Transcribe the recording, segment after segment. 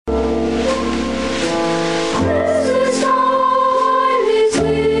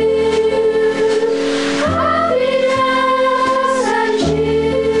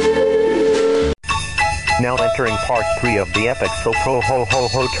entering part 3 of the epic So Pro Ho Ho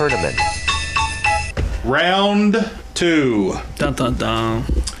Ho tournament. Round 2. Dun dun dun.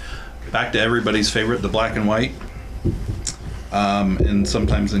 Back to everybody's favorite, the black and white. And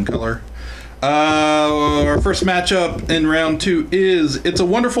sometimes in color. Our first matchup in round 2 is It's a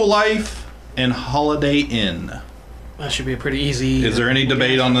Wonderful Life and Holiday Inn. That should be a pretty easy. Is there any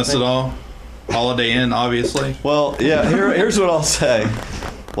debate on this at all? Holiday Inn, obviously. Well, yeah, here's what I'll say.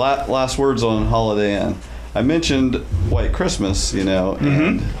 Last words on Holiday Inn. I mentioned White Christmas,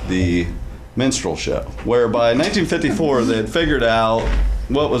 and the minstrel show, where by 1954 they had figured out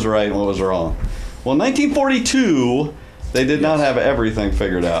what was right and what was wrong. Well, in 1942, they did not have everything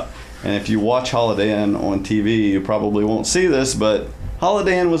figured out. And if you watch Holiday Inn on TV, you probably won't see this, but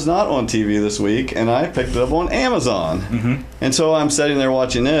Holiday Inn was not on TV this week, and I picked it up on Amazon. And so I'm sitting there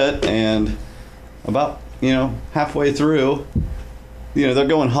watching it, and about, halfway through, they're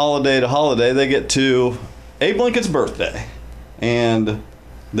going holiday to holiday. They get to Abe Lincoln's birthday, and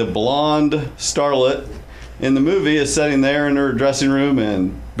the blonde starlet in the movie is sitting there in her dressing room,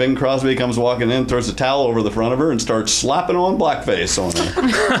 and Bing Crosby comes walking in, throws a towel over the front of her, and starts slapping on blackface on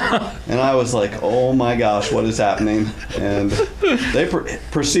her. And I was like, oh my gosh, what is happening? And they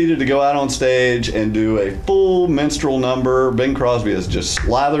proceeded to go out on stage and do a full minstrel number. Bing Crosby is just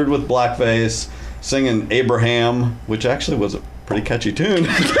slathered with blackface, singing Abraham, which actually was a pretty catchy tune.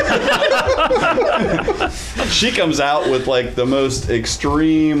 She comes out with like the most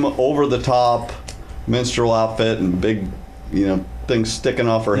extreme, over-the-top minstrel outfit and big, things sticking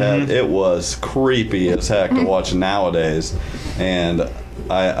off her head. It was creepy as heck to watch nowadays, and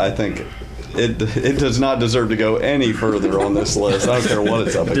I think it does not deserve to go any further on this list. I don't care what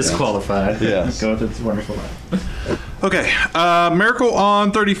it's up against. Disqualified. Yes. Go with It's a Wonderful Life. Okay, Miracle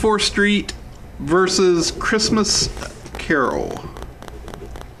on 34th Street versus Christmas Carol.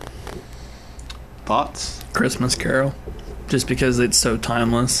 Thoughts? Christmas Carol. Just because it's so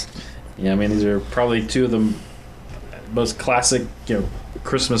timeless. Yeah, I mean, these are probably two of the most classic,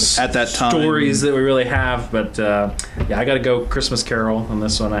 Christmas At that time. stories that we really have. But I got to go Christmas Carol on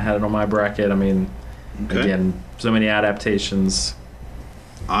this one. I had it on my bracket. I mean, again, so many adaptations.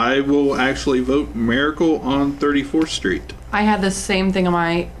 I will actually vote Miracle on 34th Street. I had the same thing on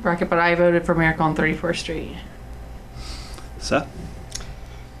my bracket, but I voted for Miracle on 34th Street. Seth?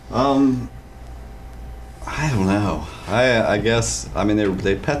 I don't know. I guess,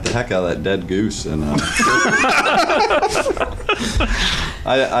 they pet the heck out of that dead goose, and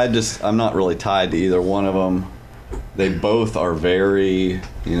I'm not really tied to either one of them. They both are very,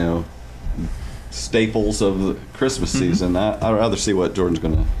 staples of the Christmas season. I'd rather see what Jordan's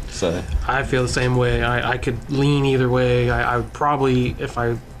going to say. I feel the same way. I could lean either way. I would probably, if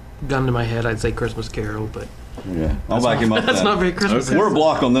I gun to my head, I'd say Christmas Carol, but Yeah, I'll back him up. that's not very Christmas. We're a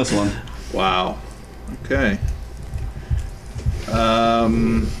block on this one. Wow. Okay.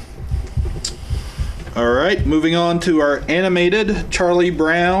 All right, moving on to our animated Charlie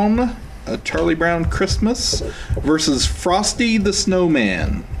Brown, a Charlie Brown Christmas versus Frosty the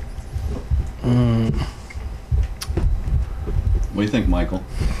Snowman. What do you think, Michael?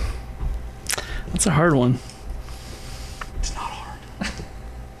 That's a hard one. It's not hard.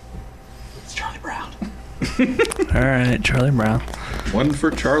 It's Charlie Brown. All right, Charlie Brown. 1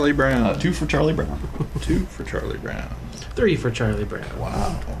 for Charlie Brown. 2 for Charlie Brown. 2 for Charlie Brown. 3 for Charlie Brown.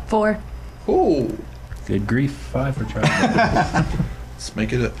 Wow. 4. Oh. Good grief. 5 for Charlie. Let's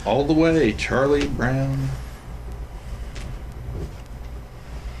make it all the way. Charlie Brown.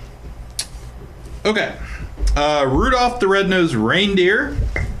 Okay. Rudolph the Red-Nosed Reindeer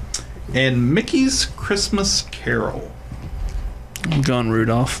and Mickey's Christmas Carol. I'm going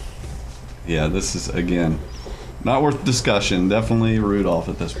Rudolph. Yeah, this is, again, not worth discussion. Definitely Rudolph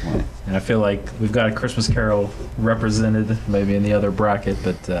at this point. And I feel like we've got a Christmas Carol represented maybe in the other bracket,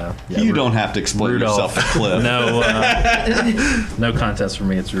 but You don't have to explain Rudolph. yourself to Cliff. No contest for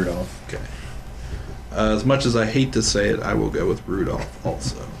me. It's Rudolph. Okay. As much as I hate to say it, I will go with Rudolph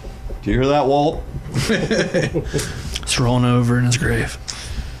also. Do you hear that, Walt? It's rolling over in his grave.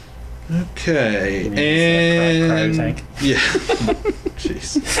 Okay, Cryo and tank. yeah,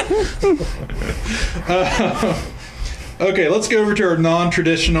 jeez. Okay, let's go over to our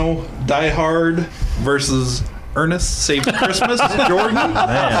non-traditional Die Hard versus Ernest Saves Christmas. Jordan,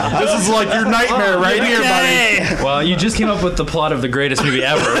 this is like your nightmare right here, buddy. Well, you just came up with the plot of the greatest movie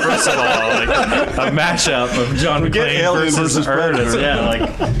ever. First of all, like a mashup of John Forget McClane Alien versus Ernest. Predator. Yeah, like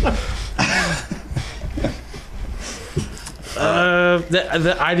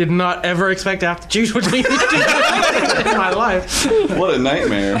I did not ever expect to have to choose between these two in my life. What a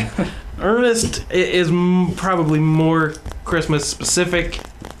nightmare. Ernest is probably more Christmas specific,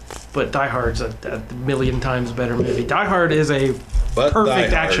 but Die Hard's a million times better movie. Die Hard is a But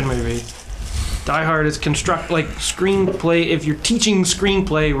perfect Die Hard. action movie. Die Hard is like screenplay. If you're teaching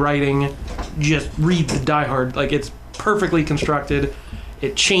screenplay writing, just read the Die Hard. Like, it's perfectly constructed.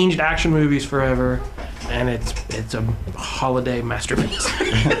 It changed action movies forever, and it's a holiday masterpiece.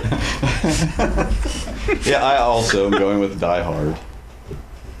 Yeah, I also am going with Die Hard.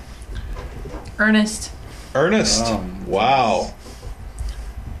 Ernest. Ernest. Wow.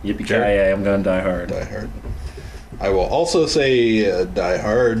 Yippee-ki-yay, I'm going Die Hard. Die Hard. I will also say Die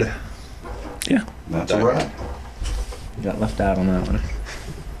Hard. Yeah. That's Die a wrap. Got left out on that one.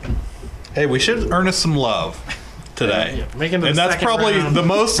 Hey, we should Ernest some love today. Yeah, make it to And the that's second probably round. the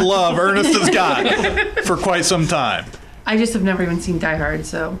most love Ernest has got for quite some time. I just have never even seen Die Hard,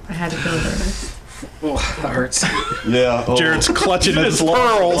 so I had to go with Ernest. That hurts. Yeah. oh. Jared's clutching at his Lost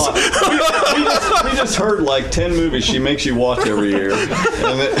a pearls. lot. we just heard like 10 movies she makes you watch every year.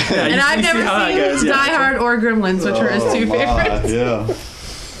 And I've you never see how that seen goes, yeah. Die Hard or Gremlins, which are his two favorites. Yeah.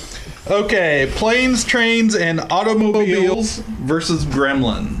 Okay, planes, trains, and automobiles versus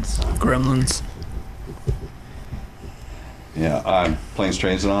gremlins. Gremlins. Yeah, I'm planes,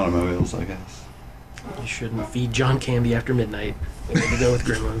 trains, and automobiles, I guess. You shouldn't feed John candy after midnight. We need to go with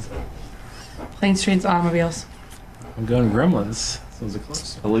Gremlins. Planes, Trains, Automobiles. I'm going Gremlins. This was a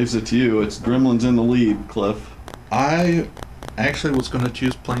close It leaves it to you. It's Gremlins in the lead, Cliff. I actually was going to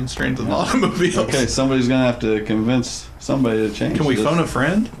choose planes, trains, and automobiles. Okay, somebody's going to have to convince somebody to change Can we this. phone a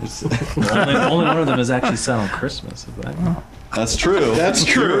friend? only one of them is actually set on Christmas. That's true. That's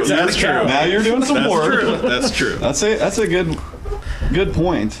true. That's true. Now you're doing some That's work. true. That's true. That's a good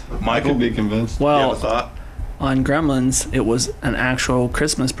point. I Michael? could be convinced. You have a Well, thought? on Gremlins, it was an actual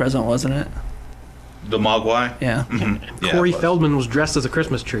Christmas present, wasn't it? The Mogwai? Yeah. Yeah, Corey it was. Feldman was dressed as a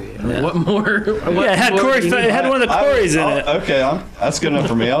Christmas tree. I mean, Yeah. what more? Yeah, it had it had one of the Corys in it. Okay, that's good enough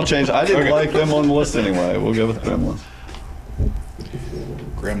for me. I'll change. I didn't like them on the list anyway. We'll go with Gremlins.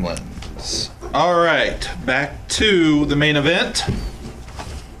 Gremlins. All right, back to the main event.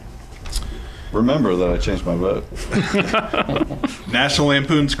 Remember that I changed my vote. National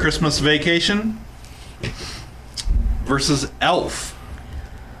Lampoon's Christmas Vacation versus Elf.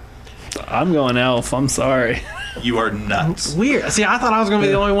 I'm going Elf. I'm sorry. You are nuts. Weird. See, I thought I was going to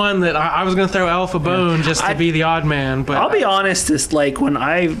be the only one that I was going to throw Elf a bone just to be the odd man. But I'll be honest. It's like when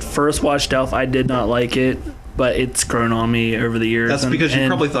I first watched Elf, I did not like it, but it's grown on me over the years. That's and- because you and-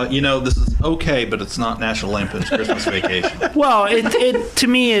 probably thought, this is okay, but it's not National Lampoon's Christmas Vacation. Well, it to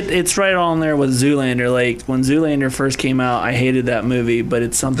me, it's right on there with Zoolander. Like when Zoolander first came out, I hated that movie, but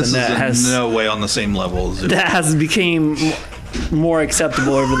it's something This that is has in no way on the same level as that has became more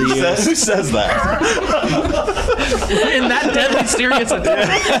acceptable over the years. Who says that? in that deadly serious attack.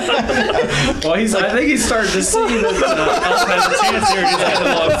 Well, I think he's starting to see that Elf has a chance here. He's getting a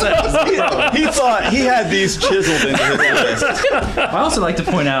little upset. He thought he had these chiseled into his list. I also like to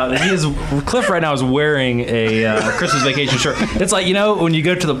point out that Cliff right now is wearing a Christmas Vacation shirt. It's like, when you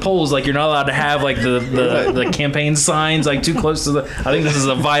go to the polls, like you're not allowed to have like the campaign signs like too close to the. I think this is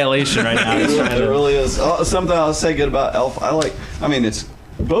a violation right now. He's trying It to- really is. Something I'll say good about Elf. It's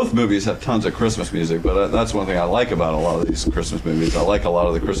both movies have tons of Christmas music, but that's one thing I like about a lot of these Christmas movies. I like a lot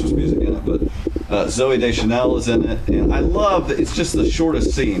of the Christmas music in it, but Zooey Deschanel is in it, and I love that it's just the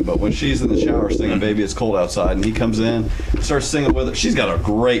shortest scene, but when she's in the shower singing Baby It's Cold Outside, and he comes in, starts singing with her, she's got a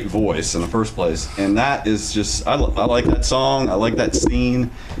great voice in the first place, and that is just, I like that song, I like that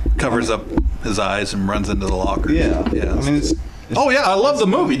scene. Covers up his eyes and runs into the locker. Yeah. Yeah. I mean, it's Oh yeah, I love the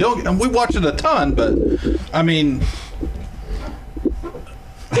movie. We watched it a ton, but I mean,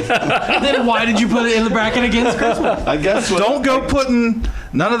 Then why did you put it in the bracket against Christmas? I guess don't go putting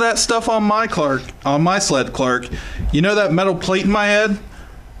none of that stuff on my sled, Clark. You know that metal plate in my head?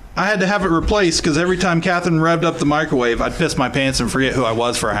 I had to have it replaced because every time Catherine revved up the microwave, I'd piss my pants and forget who I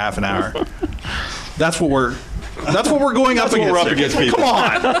was for a half an hour. That's what we're going up against. We're up against people. Come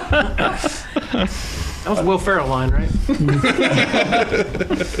on. That was a Will Ferrell line, right?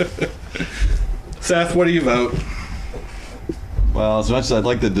 Seth, what do you vote? Well, as much as I'd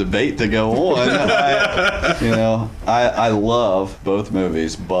like the debate to go on, I love both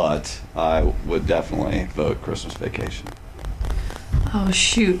movies, but I would definitely vote Christmas Vacation. Oh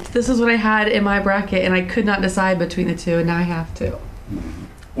shoot! This is what I had in my bracket, and I could not decide between the two, and now I have to.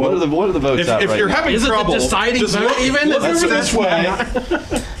 What are the votes out If right you're now? having Is it the trouble, deciding just vote even? Look Let's over do this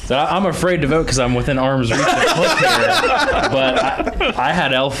way. So I'm afraid to vote because I'm within arm's reach of Cliff here. But I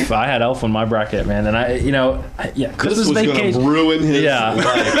had Elf. I had Elf on my bracket, man. And This Christmas was going Vacation. to ruin his Yeah,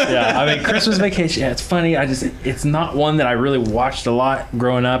 life. yeah. I mean, Christmas Vacation. Yeah, it's funny. It's not one that I really watched a lot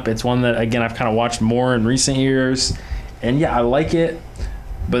growing up. It's one that again I've kind of watched more in recent years. And yeah, I like it.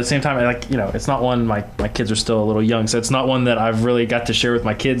 But at the same time, it's not one my kids are still a little young, so it's not one that I've really got to share with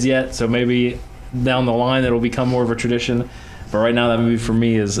my kids yet. So maybe down the line it'll become more of a tradition. But right now, that movie for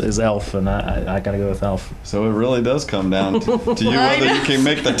me is Elf, and I got to go with Elf. So it really does come down to you whether you can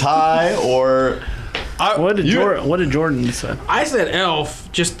make the tie or. What did Jordan say? I said Elf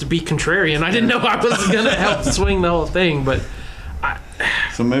just to be contrarian. I didn't know I was going to help swing the whole thing, but.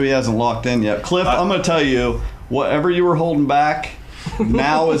 So maybe he hasn't locked in yet. Cliff, I'm going to tell you, whatever you were holding back,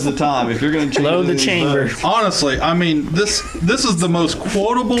 now is the time. If you're going to load the chamber. Honestly, I mean, this is the most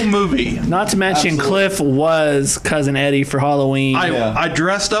quotable movie. Not to mention, Absolutely. Cliff was Cousin Eddie for Halloween. I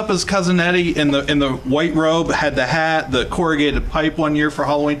dressed up as Cousin Eddie in the white robe, had the hat, the corrugated pipe one year for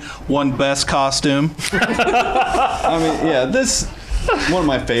Halloween, won best costume. I mean, yeah, this one of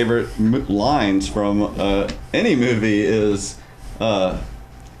my favorite lines from any movie is,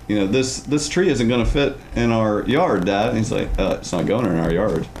 this tree isn't going to fit in our yard, Dad. And he's like, it's not going in our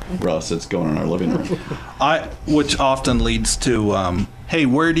yard, Russ. It's going in our living room. Which often leads to, hey,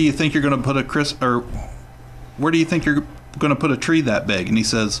 where do you think you're going to put where do you think you're going to put a tree that big? And he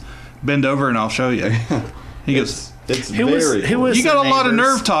says, bend over and I'll show you. He goes, Who was you got the a lot of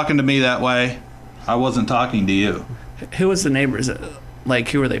neighbors? nerve talking to me that way. I wasn't talking to you. Who was the neighbors? Like,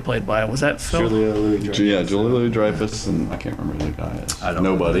 who were they played by? Was that Phil? Julia Louis-Dreyfus. Yeah, Julia Louis-Dreyfus, and I can't remember who the guy is.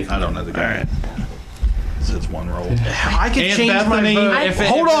 Nobody. I don't know the guy. All right. It's one role. I could Aunt change Bethany. my vote.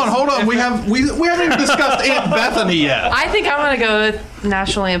 Hold on. We haven't even discussed Aunt Bethany yet. I think I'm gonna go with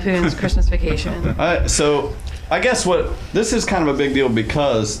National Lampoon's Christmas Vacation. So I guess this is kind of a big deal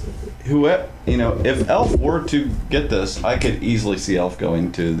because if Elf were to get this, I could easily see Elf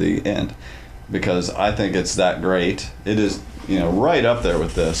going to the end because I think it's that great. It is, right up there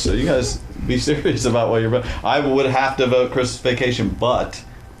with this. So you guys be serious about what you're voting. I would have to vote Christmas Vacation, but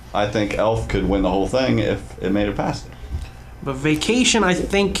I think Elf could win the whole thing if it made it past it. But Vacation, I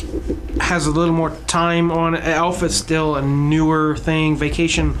think, has a little more time on it. Elf is still a newer thing.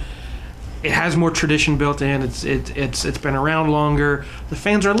 Vacation, it has more tradition built in. It's been around longer. The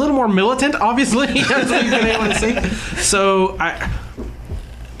fans are a little more militant, obviously, as we've been able to see. So,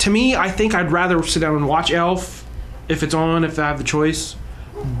 to me, I think I'd rather sit down and watch Elf if it's on, if I have the choice.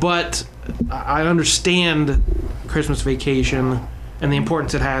 But I understand Christmas Vacation and the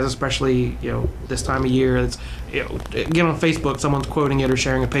importance it has, especially this time of year. It's get on Facebook, someone's quoting it or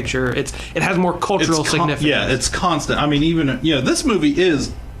sharing a picture. It has more cultural significance. Yeah, it's constant. I mean, even this movie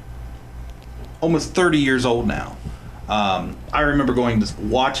is almost 30 years old now. I remember going to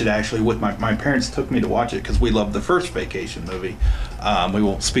watch it actually with my parents. Took me to watch it because we loved the first Vacation movie. We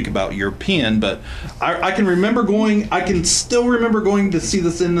won't speak about European, but I can still remember going to see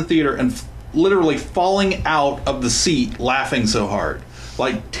this in the theater and literally falling out of the seat laughing so hard,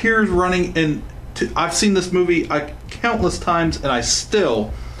 like tears running. And I've seen this movie countless times, and I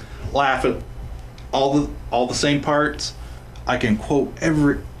still laugh at all the same parts. I can quote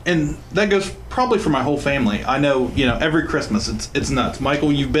and that goes probably for my whole family. I know, every Christmas it's nuts.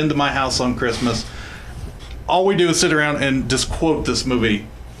 Michael, you've been to my house on Christmas. All we do is sit around and just quote this movie.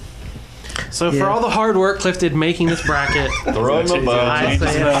 So for all the hard work Cliff did making this bracket, Throw him a bone. I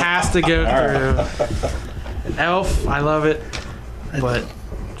say it has to go through. Elf, I love it, but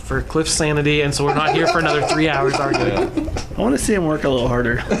for Cliff's sanity, and so we're not here for another 3 hours arguing. I want to see him work a little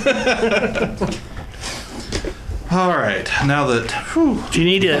harder. All right, now that Do you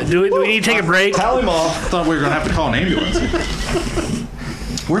need to do we need to take a break? Tally them off. I thought we were gonna have to call an ambulance.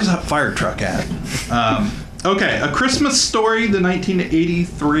 Where's that fire truck at? Okay, A Christmas Story, the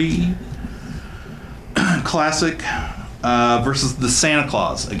 1983 classic, versus The Santa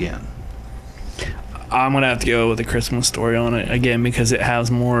Claus again. I'm gonna have to go with a Christmas Story on it again because it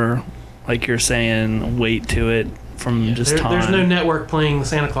has more, like you're saying, weight to it from just time. There's no network playing the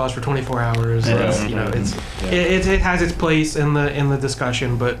Santa Claus for 24 hours. Yeah. It has its place in the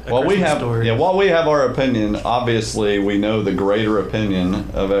discussion, but While we have our opinion, obviously we know the greater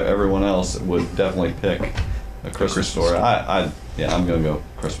opinion of everyone else would definitely pick a Christmas Story. I'm gonna go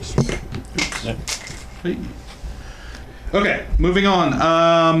Christmas Story. Okay, moving on.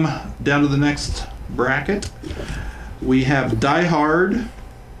 Down to the next bracket. We have Die Hard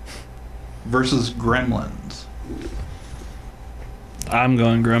versus Gremlins. I'm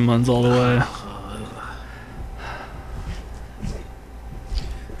going Gremlins all the way.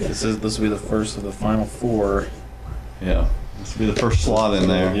 This will be the first of the final four. Yeah, this will be the first slot in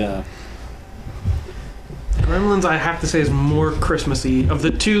there. Yeah. Gremlins, I have to say, is more Christmassy. Of the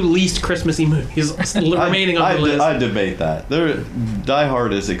two least Christmassy movies remaining on the list. I debate that. Die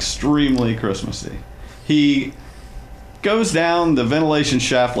Hard is extremely Christmassy. He goes down the ventilation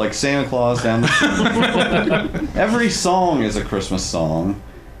shaft like Santa Claus down the chimney. Every song is a Christmas song.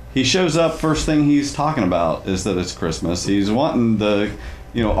 he shows up. First thing he's talking about is that it's Christmas. He's wanting the,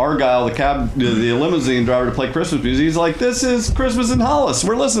 Argyle, the limousine driver, to play Christmas music. He's like, "This is Christmas in Hollis.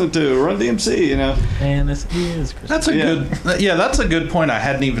 We're listening to Run DMC." And this is Christmas. That's a that's a good point. I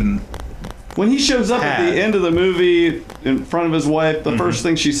hadn't even. When he shows up at the end of the movie in front of his wife, the first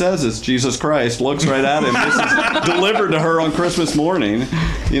thing she says is "Jesus Christ." Looks right at him. This is delivered to her on Christmas morning.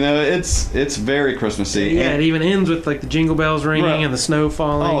 It's very Christmassy. Yeah, it even ends with like the jingle bells ringing and the snow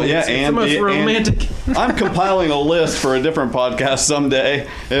falling. Oh yeah, it's the most romantic. I'm compiling a list for a different podcast someday.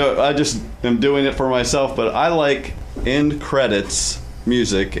 I just am doing it for myself, but I like end credits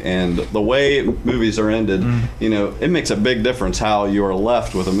music, and the way movies are ended, it makes a big difference how you are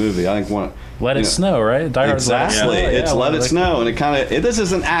left with a movie. I think Let It Snow, right? Die Hard's exactly. Let It Snow. It's Let It Snow, and it kind of this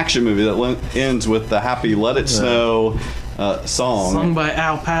is an action movie that ends with the happy Let It Snow song. Sung by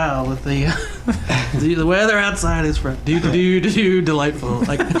Al Powell with the weather outside is for delightful.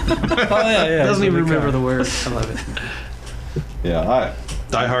 Like doesn't even remember the words. I love it. Yeah,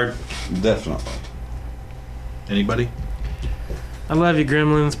 Die Hard. Definitely. Anybody? I love you,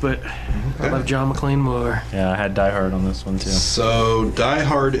 Gremlins, but I love John McClane more. Yeah, I had Die Hard on this one too. So Die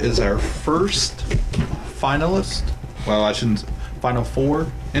Hard is our first finalist. Well, I shouldn't. Final four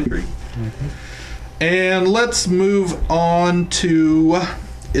entry. And let's move on to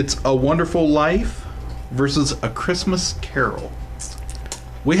It's a Wonderful Life versus A Christmas Carol.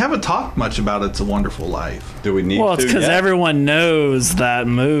 We haven't talked much about It's a Wonderful Life. Do we need to? Well, it's because everyone knows that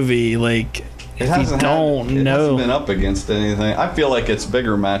movie. Like, It if you hasn't don't it know, hasn't been up against anything. I feel like its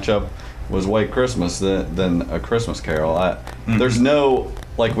bigger matchup was White Christmas than A Christmas Carol. There's no,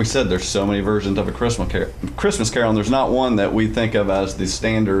 like we said, there's so many versions of A Christmas Carol, and there's not one that we think of as the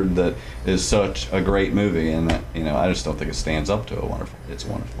standard that is such a great movie. And I just don't think it stands up to It's a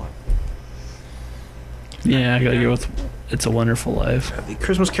Wonderful Life. yeah, I gotta go with It's a Wonderful Life. The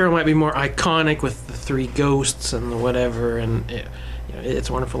Christmas Carol might be more iconic with the three ghosts and the whatever, and It's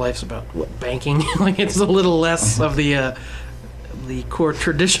a Wonderful Life's about banking. Like it's a little less of the core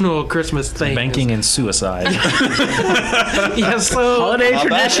traditional Christmas thing. Banking and suicide. Yeah, so Holiday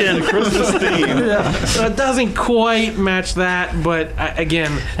tradition. Christmas theme. so it doesn't quite match that, but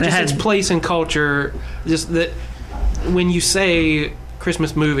again, And it just had- its place in culture. Just that when you say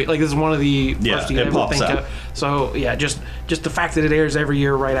Christmas movie, like this is one of the first you it ever pops think out. of. So yeah, just the fact that it airs every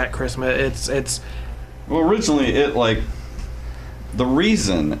year right at Christmas, it's Well, originally the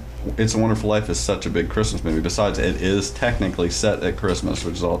reason It's a Wonderful Life is such a big Christmas movie, besides it is technically set at Christmas,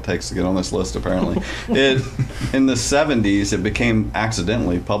 which is all it takes to get on this list apparently. In the 70s it became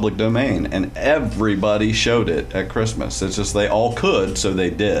accidentally public domain, and everybody showed it at Christmas. It's just they all could, so they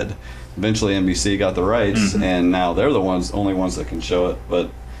did. Eventually NBC got the rights, and now they're the only ones that can show it, but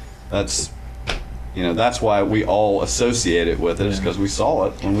that's why we all associate it with it, is because we saw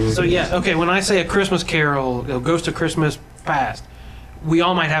it when we were so kids. yeah. Okay, when I say A Christmas Carol, Ghost of Christmas Past, we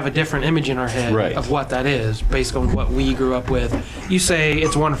all might have a different image in our head Right. of what that is based on what we grew up with. You say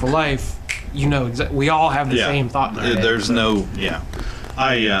It's a Wonderful Life, exactly. We all have the same thought in our head. There's no.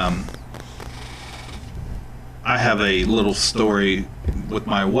 I have a little story with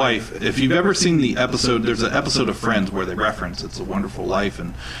my wife. If you've ever seen the episode, there's an episode of Friends where they reference It's a Wonderful Life,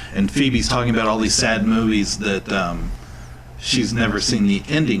 and Phoebe's talking about all these sad movies that she's never seen the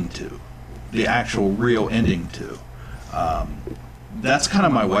ending to, the actual real ending to. That's kind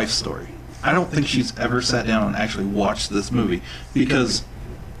of my wife's story. I don't think she's ever sat down and actually watched this movie because,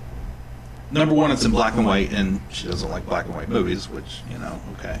 number one, it's in black and white, and she doesn't like black and white movies, which,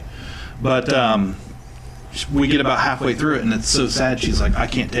 okay. But we get about halfway through it, and it's so sad. She's like, I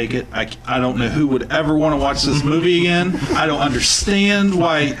can't take it. I don't know who would ever want to watch this movie again. I don't understand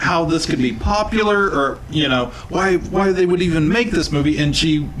how this could be popular, or why they would even make this movie. And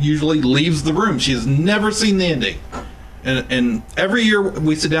she usually leaves the room. She has never seen the ending. And every year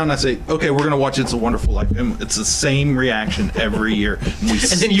we sit down and I say, okay, we're going to watch It's a Wonderful Life. And it's the same reaction every year. And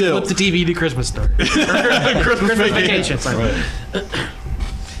then you flip the TV to Christmas Story. Christmas Vacation. Sorry.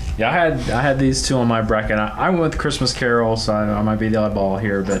 Yeah, I had these two on my bracket. I went with Christmas Carol, so I might be the oddball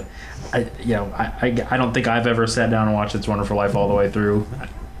here, but I don't think I've ever sat down and watched It's a Wonderful Life all the way through.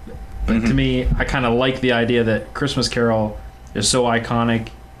 But to me, I kind of like the idea that Christmas Carol is so iconic.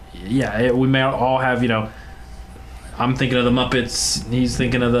 Yeah, we may all have, I'm thinking of the Muppets. He's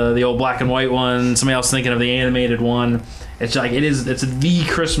thinking of the old black and white one. Somebody else thinking of the animated one. It's like it's the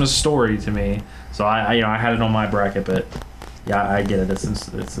Christmas story to me. So I had it on my bracket, but yeah, I get it.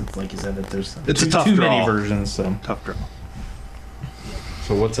 It's like you said that there's It's a tough too draw. many versions. So Tough draw.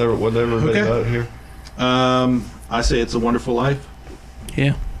 So what everybody Okay. got here? I say It's a Wonderful Life.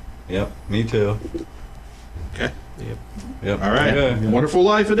 Yeah. Yep, me too. Okay. Yep. All right. Yeah. Wonderful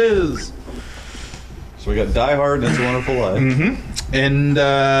Life it is. So we got Die Hard and It's a Wonderful Life. And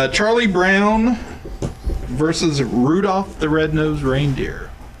Charlie Brown versus Rudolph the Red-Nosed Reindeer.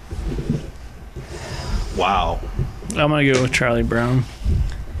 Wow. I'm gonna go with Charlie Brown.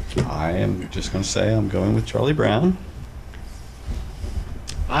 I am just going to say I'm going with Charlie Brown.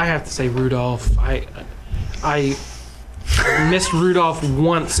 I have to say Rudolph. I missed Rudolph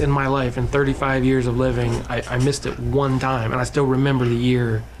once in my life in 35 years of living. I missed it one time, and I still remember the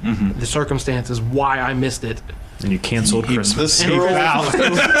year, the circumstances, why I missed it. And you canceled Christmas. This girl,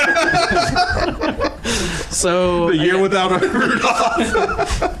 So The year without a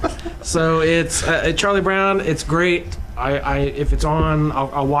Rudolph. So it's Charlie Brown. It's great. I if it's on,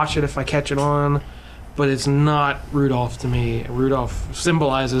 I'll watch it if I catch it on. But it's not Rudolph to me. Rudolph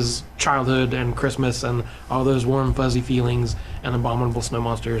symbolizes childhood and Christmas and all those warm fuzzy feelings and abominable snow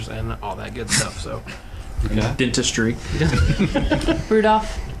monsters and all that good stuff. So okay. Dentistry.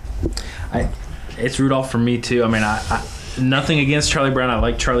 Rudolph. It's Rudolph for me too. I mean, I nothing against Charlie Brown. I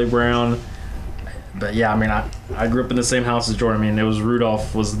like Charlie Brown, but yeah, I mean, I grew up in the same house as Jordan. I mean, it was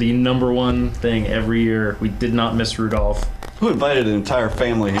Rudolph was the number one thing every year. We did not miss Rudolph. Who invited an entire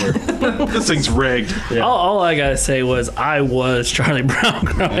family here? This thing's rigged. Yeah. All I gotta say was I was Charlie Brown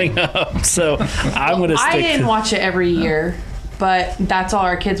growing up, so I'm gonna stick. I didn't to, watch it every year, but that's all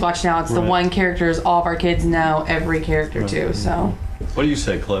our kids watch now. It's the Right. one characters all of our kids know every character too. So What do you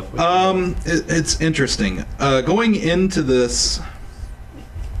say, Cliff? It's interesting. Going into this,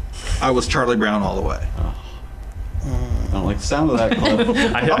 I was Charlie Brown all the way. I don't like the sound of that, Cliff.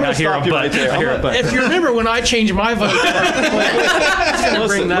 I gonna hear stop a you but. right there. I hear a I'm but. if you remember when I changed my vote,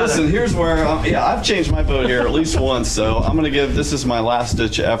 Listen, here's where I've changed my vote here at least once, so I'm going to give, this is my last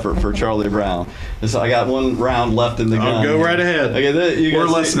ditch effort for Charlie Brown. So I got one round left in the gun. Go right ahead. Okay, you We're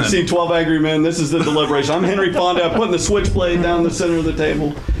guys listening. see 12 Angry Men, this is the deliberation. I'm Henry Fonda, I'm putting the switchblade down the center of the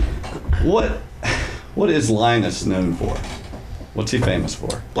table. What is Linus known for? What's he famous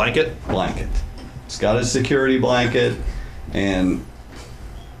for? Blanket. Blanket. He's got his security blanket, and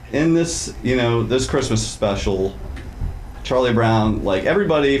in this, this Christmas special, Charlie Brown, like,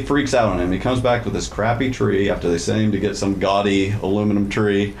 everybody freaks out on him. He comes back with this crappy tree after they send him to get some gaudy aluminum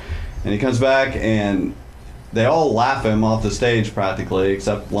tree, and he comes back and they all laugh him off the stage practically,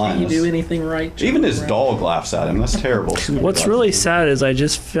 except Linus. You do anything right? Even his dog laughs at him. That's terrible. What's really sad is I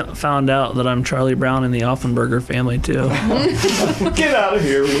just found out that I'm Charlie Brown in the Offenberger family too. Get out of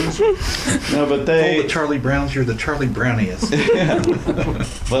here, loser. No, but Oh, the Charlie Browns, you're the Charlie Browniest.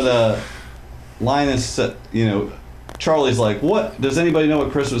 But Linus, Charlie's like, what? Does anybody know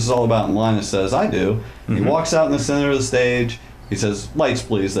what Christmas is all about? And Linus says, I do. He walks out in the center of the stage. He says, lights,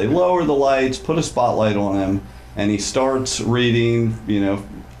 please. They lower the lights, put a spotlight on him, and he starts reading,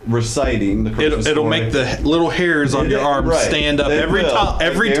 reciting the Christmas It'll story. make the little hairs on your arm Right. stand up They every will. time.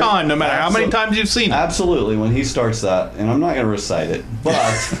 Every time, no matter how many Absol- times you've seen it. Absolutely, when he starts that, and I'm not going to recite it, but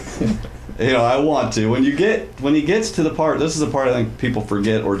I want to. When he gets to the part, this is the part I think people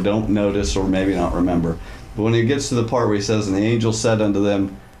forget or don't notice or maybe not remember. But when he gets to the part where he says, and the angel said unto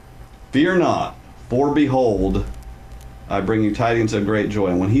them, fear not, for behold, I bring you tidings of great joy.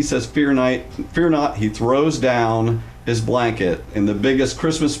 And when he says fear not, he throws down his blanket in the biggest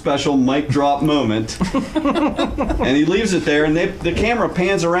Christmas special mic drop moment, and he leaves it there. And the camera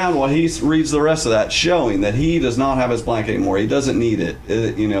pans around while he reads the rest of that, showing that he does not have his blanket anymore. He doesn't need it.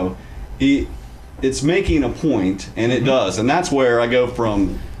 It's making a point, and it does. And that's where I go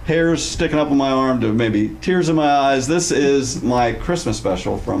from hairs sticking up on my arm to maybe tears in my eyes. This is my Christmas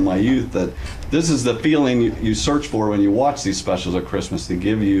special from my youth. That this is the feeling you search for when you watch these specials at Christmas, to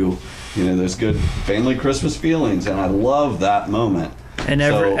give you, those good family Christmas feelings. And I love that moment. And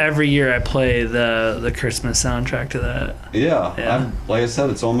So- every year I play the Christmas soundtrack to that. Yeah, Yeah. like I said,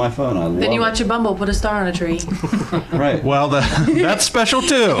 it's on my phone. I love then you it. watch your Bumble put a star on a tree. Right. Well, that's special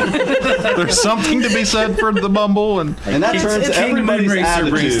too. There's something to be said for the Bumble, and And that turns everybody's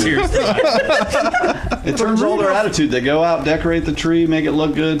attitude. It turns all their attitude. They go out, decorate the tree, make it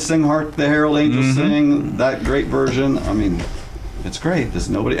look good, sing "Hark the Herald Angels Sing," that great version. I mean, it's great.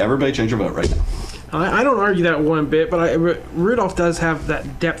 Everybody change your vote right now. I don't argue that one bit, but Rudolph does have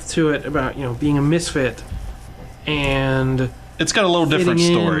that depth to it about being a misfit and it's got a little different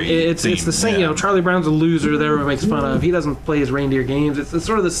fitting in. story. It's the same. yeah. Charlie Brown's a loser that everyone makes fun of. He doesn't play his reindeer games. It's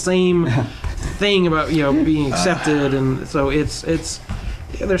sort of the same thing about being accepted, and so it's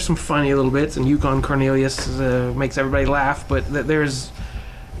there's some funny little bits, and Yukon Cornelius makes everybody laugh, but there's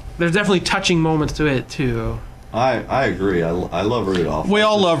definitely touching moments to it too. I agree. I love Rudolph. We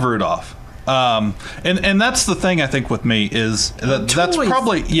all love Rudolph. And that's the thing I think with me is that that's Toys.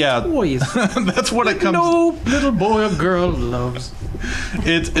 probably Toys. that's what it comes. No little boy or girl loves.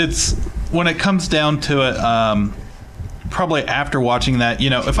 It's when it comes down to it. Probably after watching that,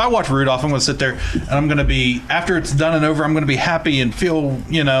 if I watch Rudolph, I'm going to sit there and I'm going to be, after it's done and over, I'm going to be happy and feel,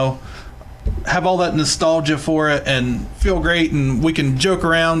 have all that nostalgia for it and feel great, and we can joke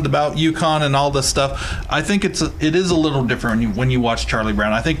around about Yukon and all this stuff. I think it is a little different when you watch Charlie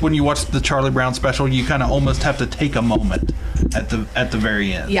Brown. I think when you watch the Charlie Brown special, you kind of almost have to take a moment at the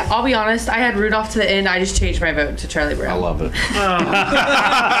very end. Yeah, I'll be honest. I had Rudolph to the end. I just changed my vote to Charlie Brown. I love it.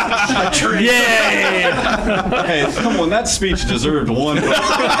 Yay! Hey, come on, that speech deserved one. The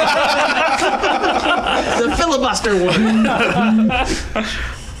filibuster one.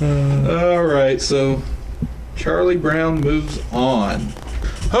 All right, so Charlie Brown moves on.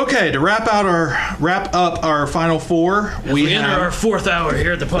 Okay, to wrap up our final four, We enter our fourth hour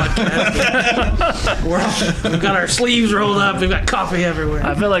here at the podcast. We've got our sleeves rolled up. We've got coffee everywhere.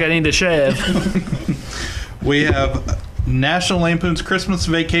 I feel like I need to shave. we have National Lampoon's Christmas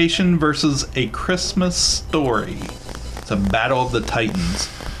Vacation versus A Christmas Story. It's a battle of the Titans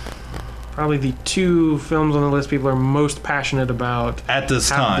Probably the two films on the list people are most passionate about. at this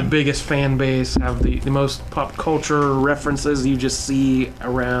Have time. the biggest fan base, have the most pop culture references you just see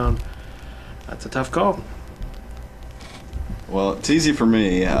around. That's a tough call. Well, it's easy for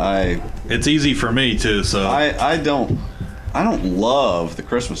me. It's easy for me too. So I don't love A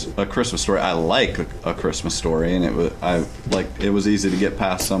Christmas Story. I like a Christmas Story, and it was easy to get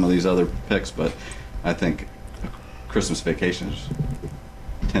past some of these other picks, but I think Christmas Vacation is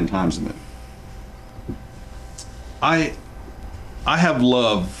 10 times the movie. I have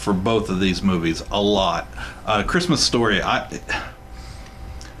love for both of these movies a lot. Christmas Story,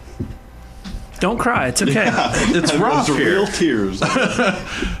 Don't cry. It's okay. it's rough Those are here. real tears.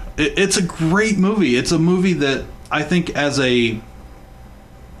 It's a great movie. It's a movie that I think as a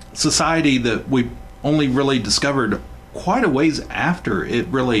society that we only really discovered quite a ways after it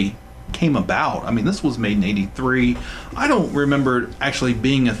really came about. I mean, this was made in 83. I don't remember it actually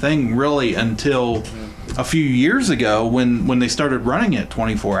being a thing really until a few years ago when they started running it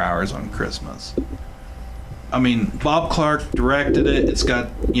 24 hours on Christmas. I mean, Bob Clark directed it. It's got,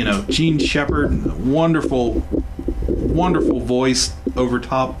 Gene Shepard, wonderful voice over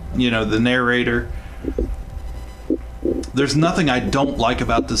top, the narrator. There's nothing I don't like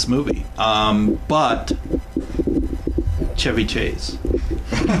about this movie, but Chevy Chase,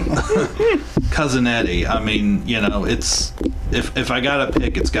 Cousin Eddie. I mean, it's if I gotta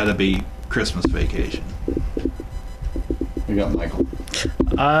pick, it's got to be Christmas Vacation. We got Michael.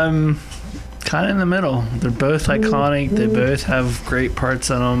 I'm kind of in the middle. They're both iconic. They both have great parts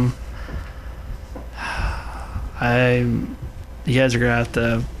in them. You guys are gonna have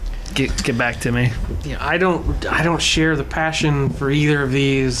to get back to me. Yeah, I don't share the passion for either of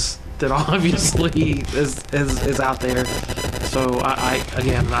these that obviously is out there. So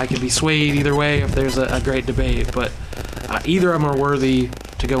I could be swayed either way if there's a great debate, but either of them are worthy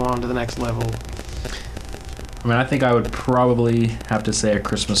to go on to the next level. I mean, I think I would probably have to say A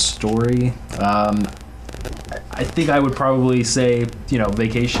Christmas Story. I think I would probably say,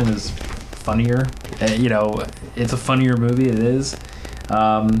 Vacation is funnier. It's a funnier movie. It is.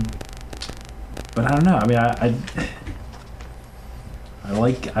 But I don't know. I mean, I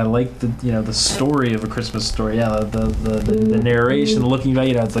like the the story of A Christmas Story. Yeah, the narration, looking back,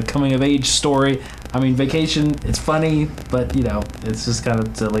 it's a coming of age story. I mean, Vacation, it's funny, but it's just kind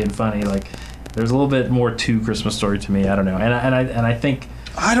of silly and funny. Like, there's a little bit more to Christmas Story to me. I don't know, and I think.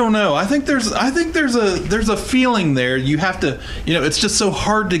 I don't know. I think there's a feeling there. You have to, it's just so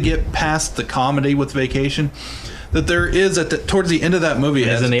hard to get past the comedy with Vacation that there is towards the end of that movie.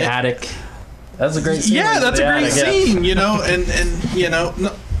 As in the attic. That's a great scene. Yeah, that's a great scene.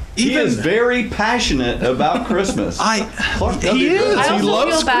 He is very passionate about Christmas. He is. I He also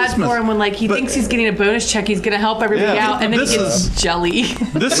loves feel bad Christmas. for him when he thinks he's getting a bonus check. He's gonna help everybody Yeah, out, and then he this gets jelly.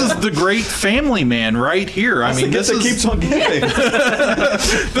 This is the great family man right here. I mean, this keeps on giving.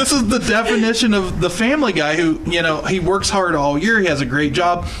 this is the definition of the family guy who, he works hard all year. He has a great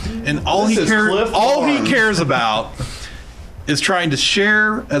job, and all This he is cares Cliff all he Barnes. cares about is trying to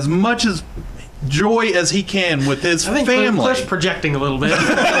share as much as joy as he can with his I think family. Cliff's projecting a little bit.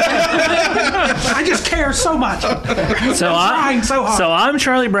 I just care so much. So trying so hard. So I'm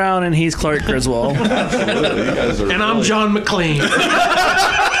Charlie Brown and he's Clark Griswold. Absolutely. You guys are And I'm really- John McClane.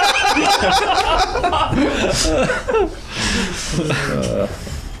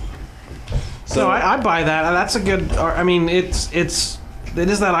 So I buy that. That's a good. I mean, it is that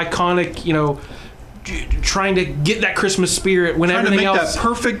iconic. Trying to get that Christmas spirit when Trying to everything make else. that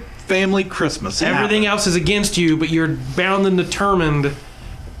perfect family Christmas. Everything else is against you, but you're bound and determined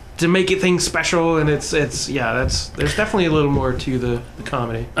to make it things special, and it's there's definitely a little more to the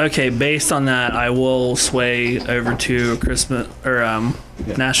comedy. Okay, based on that, I will sway over to Christmas or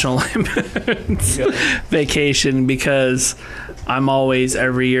National Lampoon's Vacation, because I'm always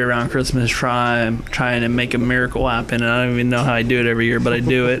every year around Christmas trying to make a miracle happen, and I don't even know how I do it every year, but I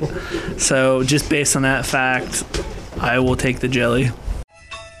do it. So just based on that fact, I will take the jelly.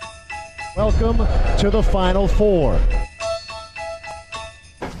 Welcome to the Final Four.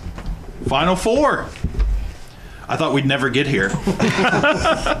 Final Four. I thought we'd never get here.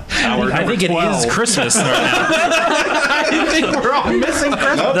 I think it is Christmas right now. I think we're all missing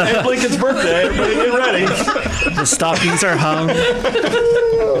Christmas. Oh, it's Lincoln's birthday. Everybody get ready. The stockings are hung.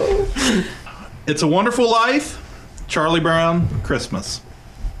 It's a Wonderful Life, Charlie Brown, Christmas.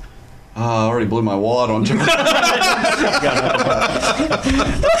 I already blew my wad on Charlie. I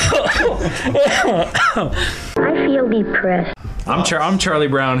feel depressed. I'm Charlie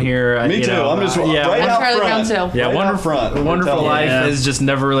Brown here. Me too. I'm just yeah, right out Charlie front. Brown too. Yeah, Right out Wonderful, front. Wonderful Life Yeah. has just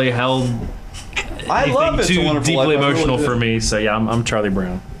never really held I love anything It's a too Wonderful deeply Life. I really emotional do. for me. So yeah, I'm Charlie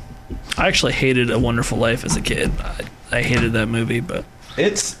Brown. I actually hated A Wonderful Life as a kid. I hated that movie, but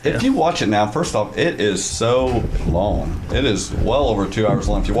If you watch it now, first off, it is so long. It is well over 2 hours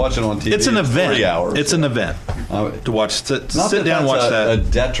long. If you watch it on TV, It's an event. 3 hours. It's an event to watch. Sit Not down and watch that's that. a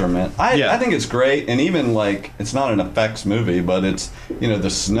detriment. Yeah. I think it's great, and even like it's not an effects movie, but it's the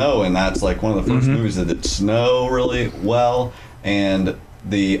snow, and that's like one of the first movies that did snow really well, and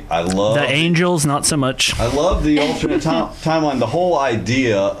I love the Angels, not so much. I love the alternate timeline. The whole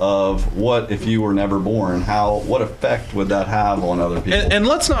idea of what if you were never born? What effect would that have on other people? And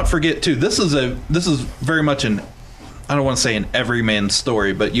let's not forget too. This is very much I don't want to say an everyman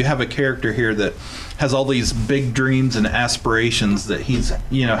story, but you have a character here that has all these big dreams and aspirations that he's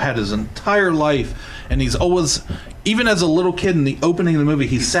had his entire life, and he's always, even as a little kid in the opening of the movie,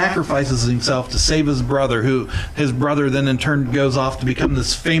 he sacrifices himself to save his brother, who his brother then in turn goes off to become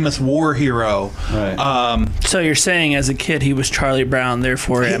this famous war hero. Right. So you're saying as a kid he was Charlie Brown,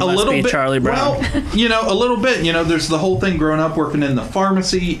 therefore it must be Charlie Brown. Well, a little bit. There's the whole thing growing up working in the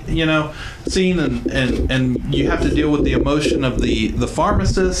pharmacy, scene, and you have to deal with the emotion of the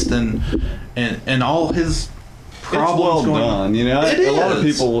pharmacist and all his problems. It's well going done. It a lot of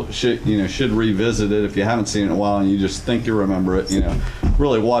is. people should revisit it if you haven't seen it in a while and you just think you remember it.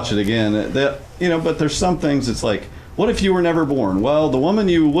 Really watch it again. But there's some things. It's like, what if you were never born? Well, the woman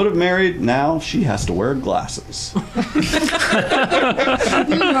you would have married, now she has to wear glasses. I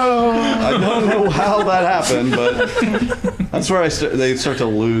don't know how that happened, but that's where they start to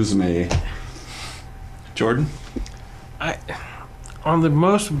lose me. Jordan? On the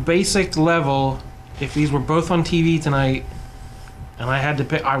most basic level, if these were both on TV tonight, and I had to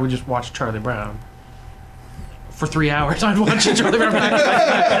pick, I would just watch Charlie Brown. For 3 hours, I'd watch Charlie Brown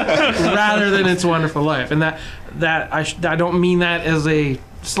rather than It's a Wonderful Life. And that I don't mean that as a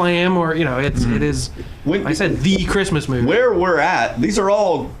slam or it is. Like I said, the Christmas movie. Where we're at, these are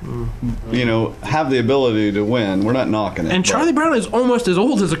all have the ability to win. We're not knocking it. And Charlie Brown is almost as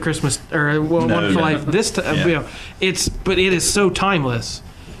old as a Christmas or Wonderful Life. This time, but it is so timeless.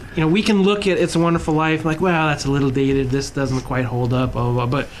 We can look at It's a Wonderful Life like, well, that's a little dated. This doesn't quite hold up. Blah, blah,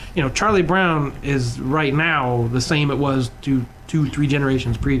 blah. But Charlie Brown is right now the same it was 2-3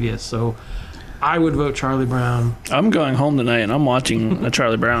 generations previous. So I would vote Charlie Brown. I'm going home tonight and I'm watching a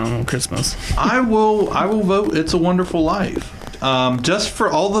Charlie Brown on Christmas. I will vote It's a Wonderful Life. Just for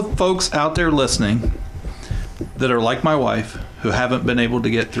all the folks out there listening that are like my wife, who haven't been able to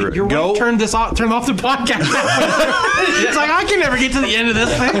get through it. Your wife turned off the podcast. It's like, I can never get to the end of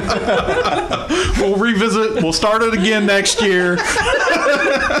this thing. We'll revisit. We'll start it again next year.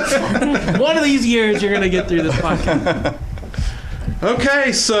 One of these years, you're going to get through this podcast.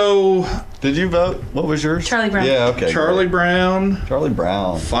 Okay, so did you vote? What was yours? Charlie Brown. Yeah, okay. Charlie Brown,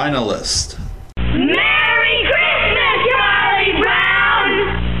 finalist. Merry Christmas, Charlie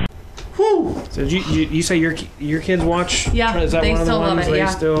Brown! Whew. So did you say your kids watch? Yeah, is that they one of the still love ones it, they yeah.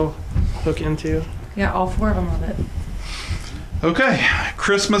 still hook into? Yeah, all 4 of them love it. Okay,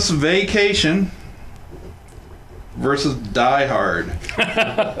 Christmas Vacation versus Die Hard.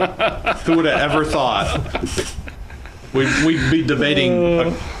 Who would have ever thought we'd be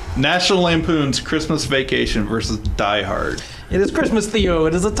debating National Lampoon's Christmas Vacation versus Die Hard? It is Christmas, Theo.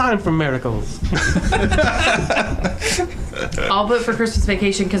 It is a time for miracles. I'll vote for Christmas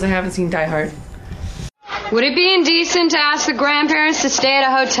Vacation because I haven't seen Die Hard. Would it be indecent to ask the grandparents to stay at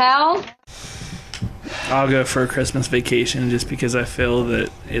a hotel? I'll go for a Christmas Vacation just because I feel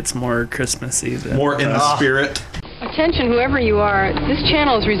that it's more Christmassy than More in the spirit. I Attention, whoever you are, this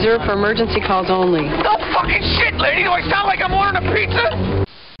channel is reserved for emergency calls only. No fucking shit, lady! Do I sound like I'm ordering a pizza?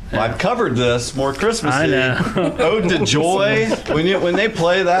 I've covered this more Christmassy. I know. Ode to Joy. When they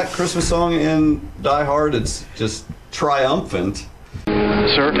play that Christmas song in Die Hard, it's just triumphant.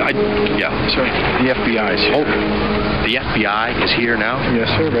 Sir, yeah, sir. The FBI is here. Oh, the FBI is here now? Yes,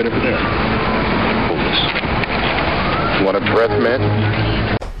 sir, right over there. Want a breath, man?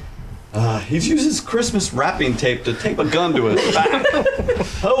 He uses Christmas wrapping tape to tape a gun to his back.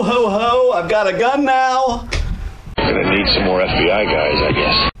 Ho, ho, ho, I've got a gun now. Gonna need some more FBI guys, I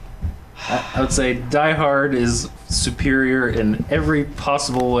guess. I would say Die Hard is superior in every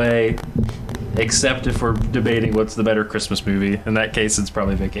possible way, except if we're debating what's the better Christmas movie. In that case, it's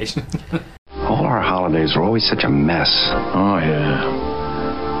probably Vacation. All our holidays are always such a mess. Oh,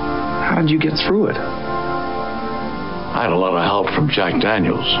 yeah. How did you get through it? I had a lot of help from Jack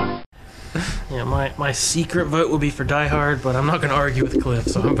Daniels. Yeah, my secret vote would be for Die Hard, but I'm not going to argue with Cliff,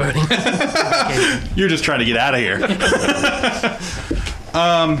 so I'm voting. You're just trying to get out of here.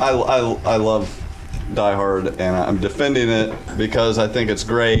 I love Die Hard, and I'm defending it because I think it's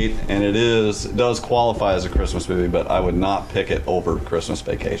great, and it does qualify as a Christmas movie, but I would not pick it over Christmas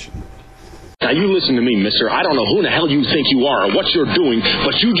Vacation. Now you listen to me, mister. I don't know who the hell you think you are or what you're doing,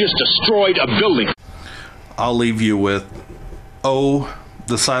 but you just destroyed a building. I'll leave you with, oh,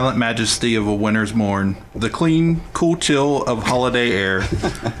 the silent majesty of a winter's morn, the clean, cool chill of holiday air,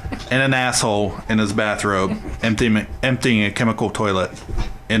 and an asshole in his bathrobe emptying a chemical toilet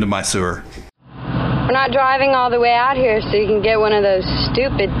into my sewer. We're not driving all the way out here so you can get one of those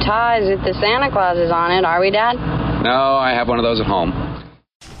stupid ties with the Santa Clauses on it, are we, Dad? No, I have one of those at home.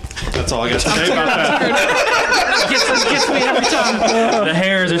 That's all I got to say about that. Gets me every time. The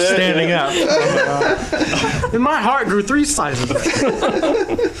hairs are standing up. And my heart grew 3 sizes.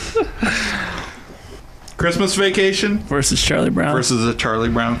 Christmas Vacation versus Charlie Brown. Versus a Charlie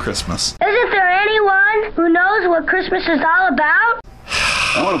Brown Christmas. Isn't there anyone who knows what Christmas is all about?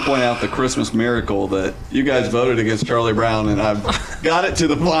 I want to point out the Christmas miracle that you guys voted against Charlie Brown, and I've got it to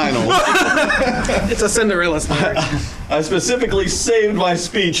the final. It's a Cinderella story. I specifically saved my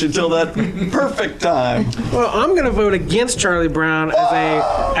speech until that perfect time. Well, I'm going to vote against Charlie Brown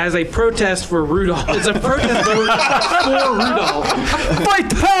as a protest for Rudolph. It's a protest vote for Rudolph. Fight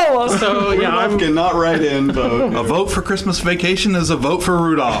the power! So yeah, Rudolph cannot write in vote. A vote for Christmas Vacation is a vote for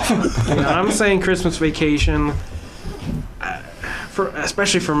Rudolph. I'm saying Christmas Vacation.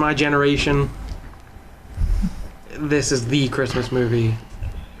 Especially for my generation, this is the Christmas movie.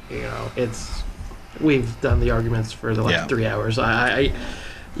 You know, we've done the arguments for the last 3 hours.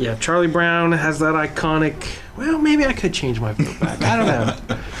 Yeah, Charlie Brown has that iconic. Well, maybe I could change my vote back. I don't know.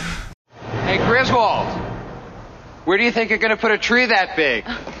 Hey, Griswold, where do you think you're going to put a tree that big?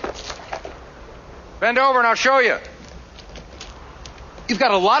 Bend over and I'll show you. You've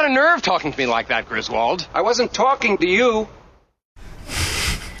got a lot of nerve talking to me like that, Griswold. I wasn't talking to you.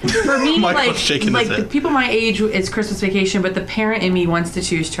 For me, like the people my age, it's Christmas Vacation, but the parent in me wants to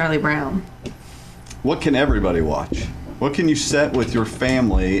choose Charlie Brown. What can everybody watch? What can you set with your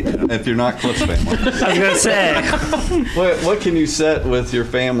family if you're not Cliff's family? I was going to say. What can you set with your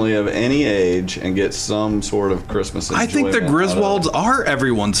family of any age and get some sort of Christmas enjoyment? I think the Griswolds are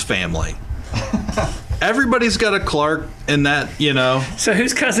everyone's family. Everybody's got a Clark in that, you know. So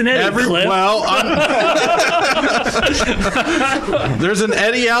who's cousin Eddie? Cliff? Well, there's an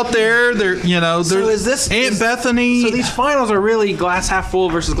Eddie out there. There's Aunt Bethany. So these finals are really glass half full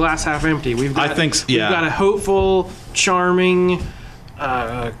versus glass half empty. We've got we've got a hopeful, charming,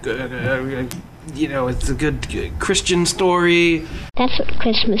 it's a good Christian story. That's what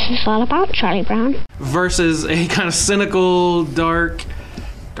Christmas is all about, Charlie Brown. Versus a kind of cynical, darker,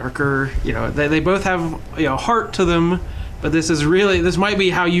 they both have heart to them, but this might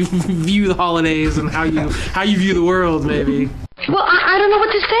be how you view the holidays and how you view the world, maybe. Well, I don't know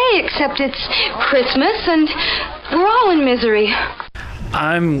what to say, except it's Christmas and we're all in misery.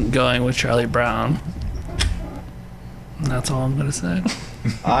 I'm going with Charlie Brown. That's all I'm going to say.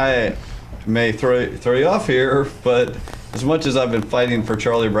 I may throw you off here, but as much as I've been fighting for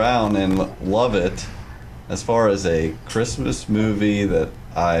Charlie Brown and love it, as far as a Christmas movie that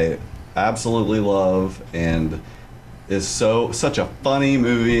I absolutely love and is such a funny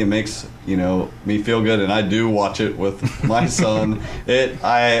movie, it makes me feel good, and I do watch it with my son.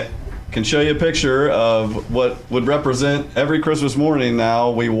 I can show you a picture of what would represent every Christmas morning.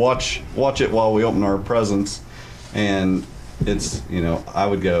 Now we watch it while we open our presents, and it's I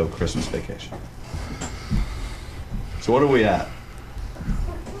would go Christmas Vacation. So what are we at?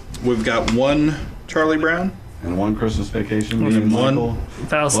 We've got one Charlie Brown. and one Christmas Vacation. Me And and one- Michael.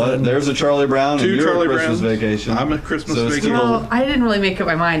 Thousand. Well, there's a Charlie Brown. Two and you're Charlie a Christmas Browns. Vacation. I'm a Christmas So it's Vacation. two- Well, I didn't really make up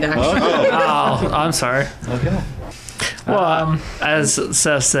my mind actually. Oh, I'm sorry. Okay. Well, as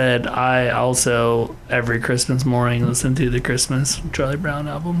Seth said, I also every Christmas morning listen to the Christmas Charlie Brown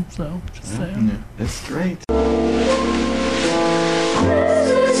album. So just saying. It's great.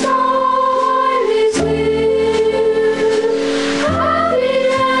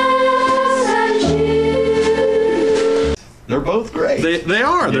 They're both great. They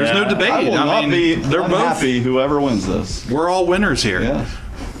are. There's no debate. I will not be they're both. unhappy whoever wins this. We're all winners here. Yeah.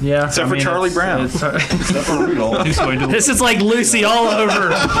 Yeah, Except for Charlie Brown. Except for Rudolph. This is like Lucy all over.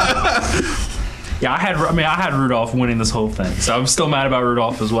 Yeah, I had Rudolph winning this whole thing, so I'm still mad about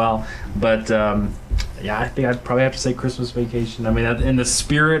Rudolph as well. But yeah, I think I'd probably have to say Christmas Vacation. I mean, in the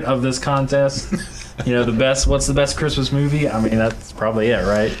spirit of this contest, the best. What's the best Christmas movie? I mean, that's probably it,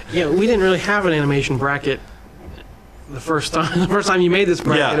 right? Yeah, we didn't really have an animation bracket the first time you made this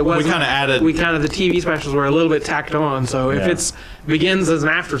bracket. Yeah, it we wasn't, kind of added. the TV specials were a little bit tacked on. So if it's begins as an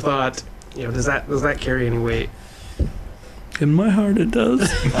afterthought, does that carry any weight? In my heart, it does.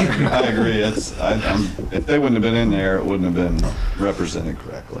 I agree. If they wouldn't have been in there, it wouldn't have been represented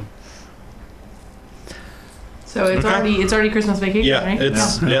correctly. So it's already Christmas Vacation, Yeah, right?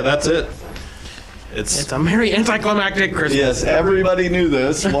 that's it. It's a very anticlimactic Christmas. Yes, everybody knew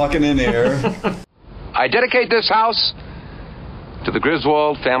this walking in here. I dedicate this house to the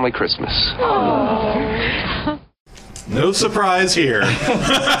Griswold family Christmas. No surprise here.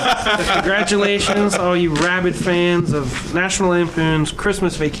 Congratulations, all you rabid fans of National Lampoon's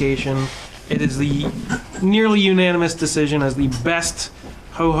Christmas Vacation. It is the nearly unanimous decision as the best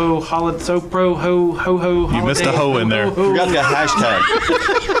ho-ho holiday, ho-ho holiday. You missed a ho in there. Forgot the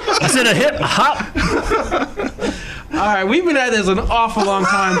hashtag. Is it a hip hop? All right, we've been at this an awful long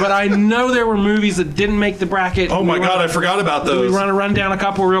time, but I know there were movies that didn't make the bracket. Oh my God, I forgot about Do we those. want to run down a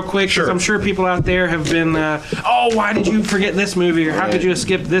couple real quick? 'Cause Sure. I'm sure people out there have been, why did you forget this movie? Or how could you have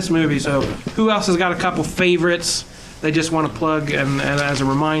skipped this movie? So who else has got a couple favorites they just want to plug? And as a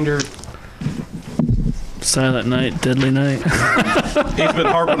reminder, Silent Night, Deadly Night. He's been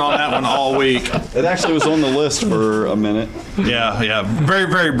harping on that one all week. It actually was on the list for a minute. Yeah.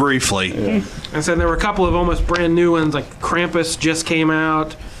 Very, very briefly. Yeah. and so there were a couple of almost brand new ones, like Krampus just came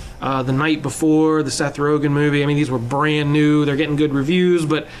out the night before, the Seth Rogen movie. I mean, these were brand new. They're getting good reviews,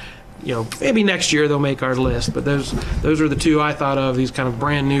 but maybe next year they'll make our list. But those are the two I thought of. These kind of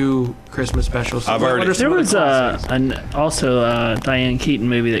brand new Christmas specials. I've already. There was also a Diane Keaton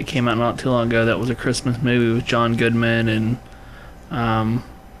movie that came out not too long ago that was a Christmas movie with John Goodman and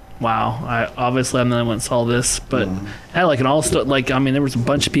wow, I'm the only one that saw this, but it had like an all-star, there was a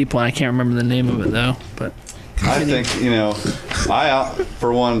bunch of people and I can't remember the name of it though, but I think,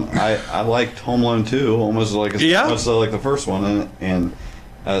 for one, I liked Home Alone 2 almost like much like the first one, and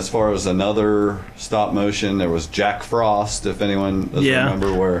as far as another stop motion, there was Jack Frost, if anyone doesn't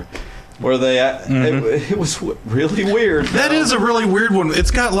remember where they at. It was really weird. That is a really weird one.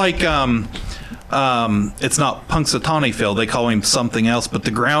 It's got like it's not Punxsutawney Phil. They call him something else, but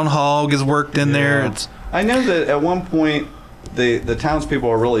the groundhog is worked in there. I know that at one point the townspeople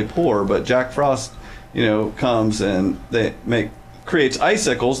are really poor, but Jack Frost, comes and creates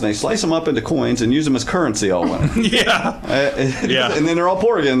icicles and they slice them up into coins and use them as currency all winter. Yeah. And then they're all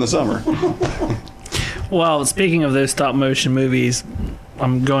poor again in the summer. Well, speaking of those stop motion movies,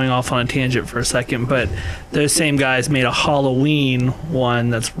 I'm going off on a tangent for a second, but those same guys made a Halloween one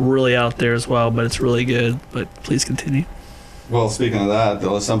that's really out there as well, but it's really good. But please continue. Well, speaking of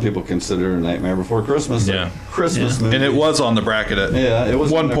that, some people consider Nightmare Before Christmas a Christmas movie. And it was on the bracket at it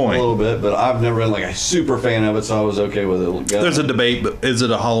was one for point. a little bit, but I've never been like a super fan of it, so I was okay with it. There's a debate, but is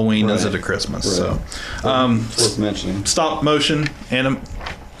it a Halloween? Is it a Christmas? Right. So, it's worth mentioning. Stop motion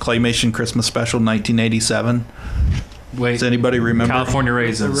claymation Christmas special 1987. Wait, does anybody remember? California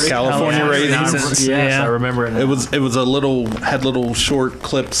Raisins. California Raisins. Yes, I remember it now. It was had little short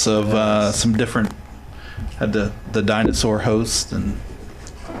clips of some different. Had the dinosaur host, and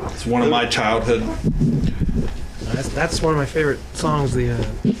it's one of my childhood. That's one of my favorite songs. The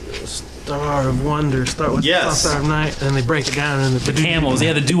Star of Wonder. Star of Night, and they break it down in the camels.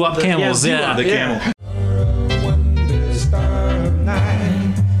 The doo-wop camels. The camel. Star of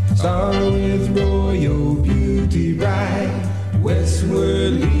night, star with royal beauty bright,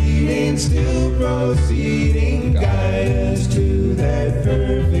 westward leading, still proceeding, guide us to that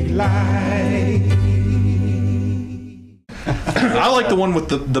perfect light. I like the one with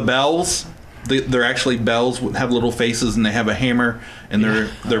the bells. They're actually bells, have little faces, and they have a hammer, and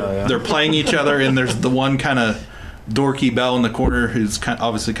they're playing each other. And there's the one kind of dorky bell in the corner who's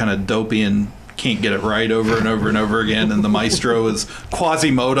obviously kind of dopey and can't get it right over and over and over again, and the maestro is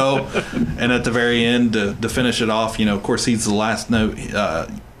Quasimodo, and at the very end to finish it off, of course he's the last note.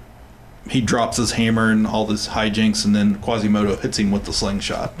 He drops his hammer and all this hijinks, and then Quasimodo hits him with the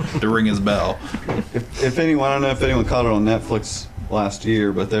slingshot to ring his bell. If anyone, I don't know if anyone caught it on Netflix last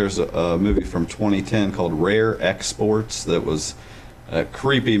year, but there's a movie from 2010 called Rare Exports that was a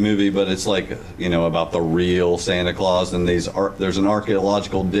creepy movie, but it's like, about the real Santa Claus, and there's an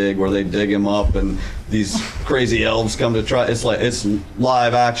archaeological dig where they dig him up, and these crazy elves come to try. It's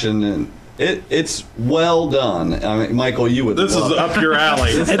live action, and it's well done. I mean, Michael, you would. This is up your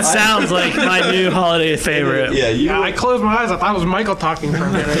alley. It sounds like my new holiday favorite. Yeah, I closed my eyes. I thought it was Michael talking for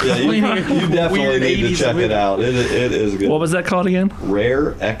a minute. Yeah, you definitely need to check it out. It is good. What was that called again?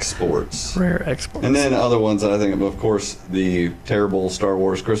 Rare Exports. Rare Exports. And then other ones that I think of course, the terrible Star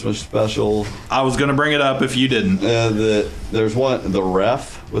Wars Christmas special. I was going to bring it up if you didn't. There's one, The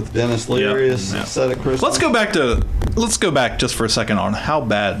Ref with Dennis Leary set at Christmas. Let's go back just for a second on how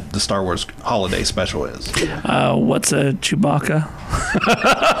bad the Star Wars holiday special is. What's a Chewbacca?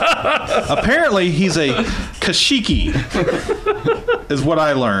 Apparently he's a Kashiki, is what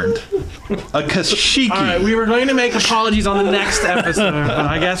I learned. A Kashiki. All right, we were going to make apologies on the next episode, but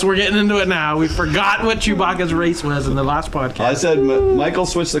I guess we're getting into it now. We forgot what Chewbacca's race was in the last podcast. I said, Michael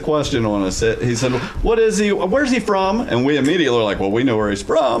switched the question on us. He said, "What is he? Where's he from?" And we immediately were like, "Well, we know where he's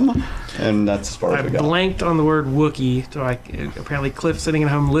from," and that's as far as we got. I blanked on the word Wookiee, so apparently Cliff sitting at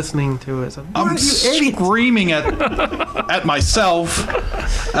home listening to it. So, I'm screaming at myself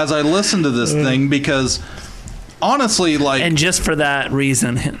as I listen to this thing because honestly, and just for that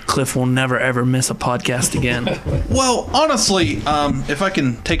reason, Cliff will never ever miss a podcast again. Well, honestly, if I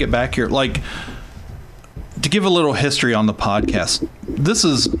can take it back here, to give a little history on the podcast, this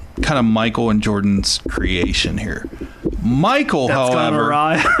is kind of Michael and Jordan's creation here. Michael, however,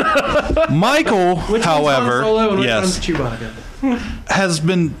 yes, has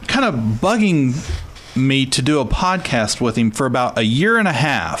been kind of bugging me to do a podcast with him for about a year and a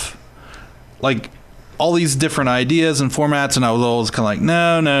half. All these different ideas and formats, and I was always kind of like,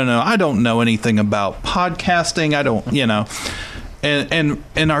 no, I don't know anything about podcasting. I don't, And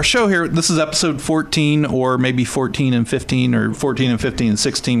in our show here, this is episode 14, or maybe 14 and 15, or 14 and 15 and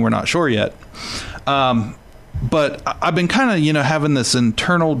 16. We're not sure yet. But I've been kind of, having this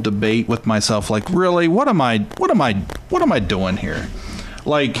internal debate with myself. Really, what am I doing here?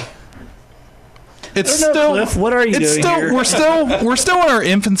 It's still. Cliff, what are you doing here? We're still in our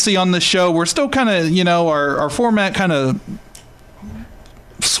infancy on the show. We're still kind of, our format kind of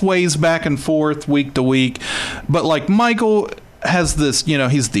sways back and forth week to week. But Michael has this,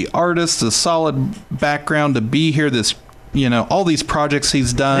 he's the artist, a solid background to be here. This, all these projects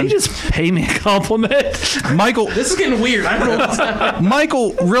he's done. You just pay me a compliment. Michael, this is getting weird.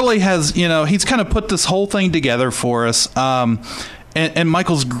 Michael really has, he's kind of put this whole thing together for us. And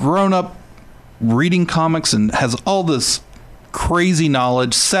Michael's grown up reading comics and has all this crazy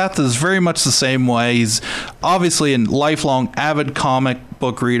knowledge. Seth is very much the same way. He's obviously a lifelong avid comic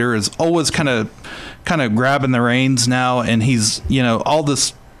book reader, is always kind of grabbing the reins now, and he's all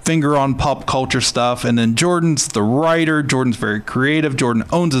this finger on pop culture stuff. And then Jordan's the writer. Jordan's very creative. Jordan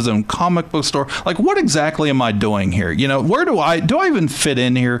owns his own comic book store. What exactly am I doing here? Where do I even fit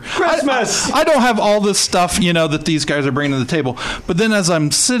in here? Christmas. I don't have all this stuff, that these guys are bringing to the table. But then as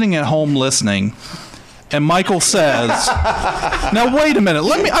I'm sitting at home listening, and Michael says, now wait a minute,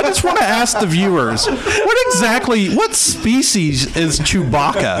 I just want to ask the viewers, what species is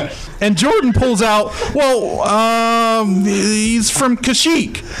Chewbacca? And Jordan pulls out, he's from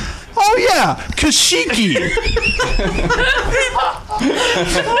Kashyyyk. Oh yeah, Kashiki.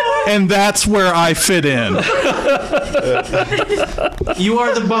 And that's where I fit in. You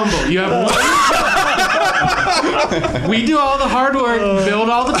are the Bumble. You have one. We do all the hard work, build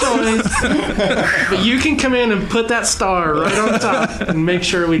all the toys, but you can come in and put that star right on top and make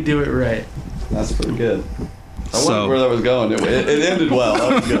sure we do it right. That's pretty good. I wondered where that was going. It ended well.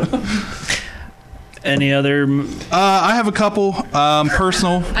 That was good. Any other? I have a couple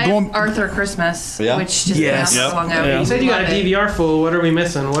personal. I have Arthur Christmas, which just came out so long ago. You said you got a DVR full. What are we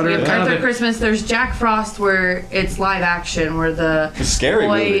missing? We have Arthur Christmas. There's Jack Frost, where it's live action, where the scary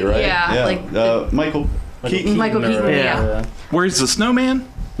movie, right? Yeah. Michael Keaton. Michael Keaton. Yeah. Where's the snowman?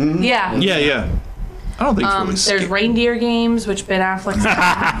 Mm-hmm. Yeah. Yeah. I don't think it's really there's Reindeer Games, which Ben Affleck's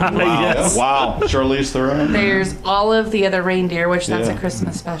Yes. Wow. Charlize Theron. There's all of the other reindeer, which that's a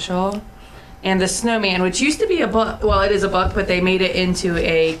Christmas special. And The Snowman, which used to be a book. Well, it is a book, but they made it into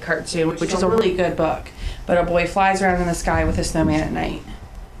a cartoon, which is a really good book. But a boy flies around in the sky with a snowman at night.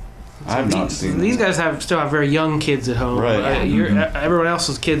 I've not seen These guys still have very young kids at home. Right. Everyone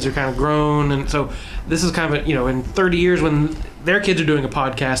else's kids are kind of grown, and so this is kind of in 30 years when their kids are doing a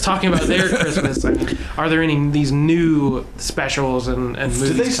podcast talking about their Christmas. I mean, are there any these new specials and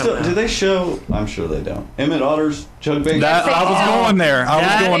movies? Do they show? I'm sure they don't. Emmett Otter's Jug Bait. I was going there.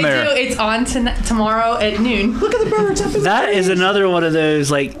 It's on tomorrow at noon. Look at the birds. That is another one of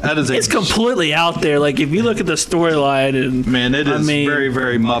those it's completely out there. Like if you look at the storyline and it is very,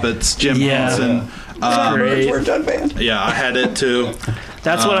 very Muppets. Jim Henson. We're Jug Band. Yeah, I had it too.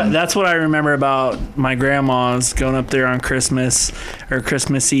 That's what I remember about my grandma's going up there on Christmas or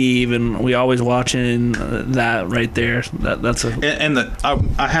Christmas Eve, and we always watching that right there.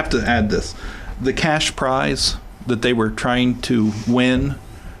 I have to add this: the cash prize that they were trying to win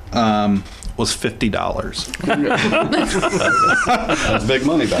was $50. That's big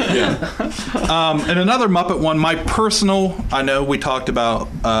money back then. And another Muppet one, I know we talked about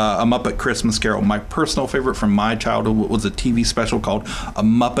A Muppet Christmas Carol. My personal favorite from my childhood was a TV special called A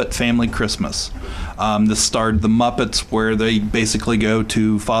Muppet Family Christmas. This starred the Muppets, where they basically go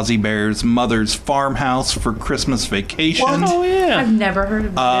to Fozzie Bear's mother's farmhouse for Christmas vacation. Oh yeah, I've never heard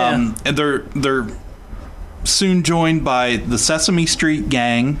of that. And they're soon joined by the Sesame Street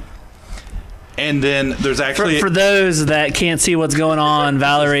gang. And then there's actually... For those that can't see what's going on,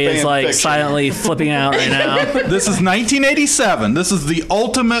 Valerie is silently flipping out right now. This is 1987. This is the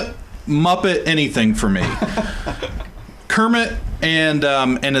ultimate Muppet anything for me. Kermit and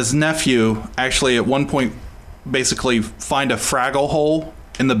his nephew actually at one point basically find a Fraggle hole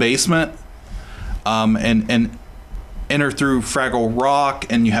in the basement and enter through Fraggle Rock,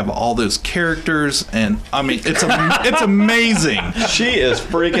 and you have all those characters, and I mean it's amazing. She is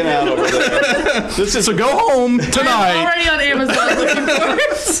freaking out over there. So go home tonight. I'm already on Amazon looking for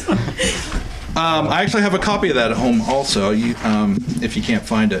it. I actually have a copy of that at home also, if you can't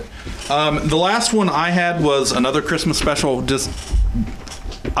find it. The last one I had was another Christmas special.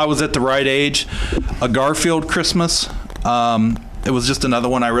 I was at the right age. A Garfield Christmas. It was just another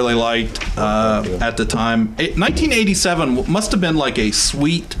one I really liked at the time. 1987 must have been like a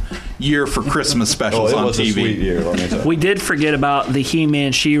sweet year for Christmas specials on TV. A sweet year, let me tell you. We did forget about the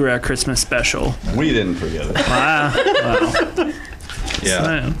He-Man She-Ra Christmas special. We didn't forget it. Wow.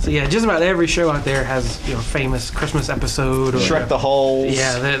 Yeah. So yeah, just about every show out there has famous Christmas episode. Or Shrek the Holes.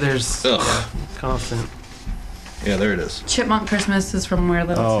 Yeah, there's constant. Yeah, there it is. Chipmunk Christmas is from Where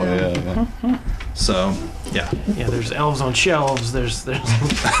Little Oh yeah. So yeah. Yeah, there's elves on shelves. There's. They're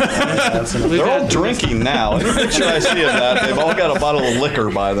all drinking now. Any picture I see of that, they've all got a bottle of liquor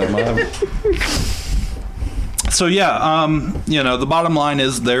by them. So yeah, the bottom line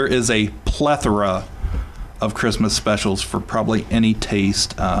is there is a plethora of Christmas specials for probably any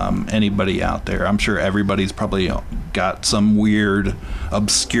taste, anybody out there. I'm sure everybody's probably got some weird,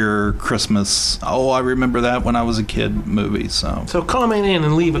 obscure Christmas, I remember that when I was a kid movie. So comment in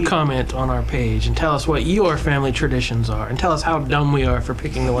and leave a comment on our page and tell us what your family traditions are, and tell us how dumb we are for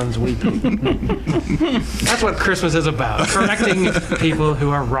picking the ones we pick. That's what Christmas is about, correcting people who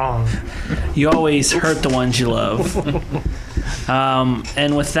are wrong. You always hurt the ones you love.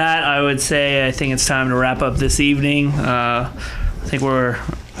 And with that, I would say I think it's time to wrap up this evening. I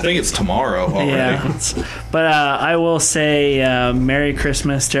think it's tomorrow already. Yeah, but I will say Merry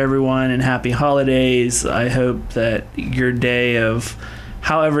Christmas to everyone and Happy Holidays. I hope that your day of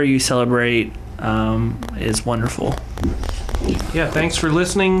however you celebrate is wonderful. Yeah, thanks for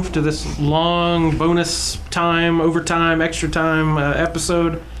listening to this long bonus time, overtime, extra time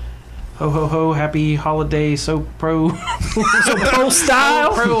episode. Ho, ho, ho, happy holiday, SoPro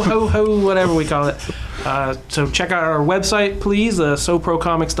style. Pro, ho, ho, whatever we call it. So check out our website, please,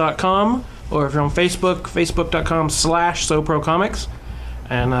 soprocomics.com, or if you're on Facebook, facebook.com/soprocomics.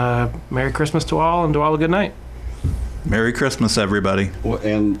 And Merry Christmas to all, and to all a good night. Merry Christmas, everybody.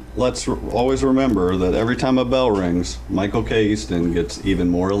 And let's always remember that every time a bell rings, Michael K. Easton gets even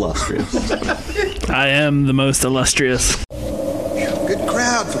more illustrious. I am the most illustrious. Good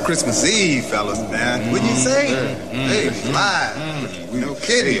crowd for Christmas Eve, fellas, man. What'd you say? Hey, live. No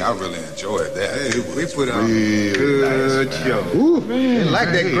kidding. I really enjoyed that. Hey, we put on a good show. Ooh, they like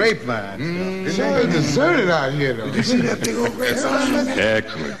that grapevine. It's sure deserted out here, though. Did you see that big old grapevine?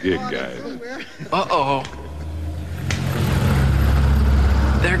 Excellent gig, guys. Uh-oh.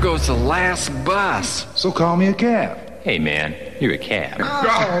 There goes the last bus. So call me a cab. Hey, man, you're a cab.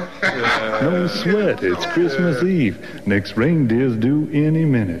 No sweat, it's Christmas Eve. Next reindeer's due any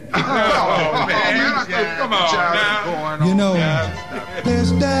minute. Oh, man. Come on. You know,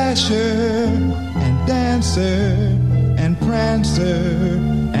 there's Dasher and Dancer and Prancer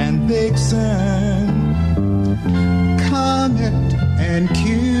and Vixen, Comet and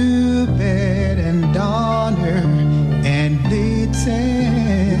Cupid.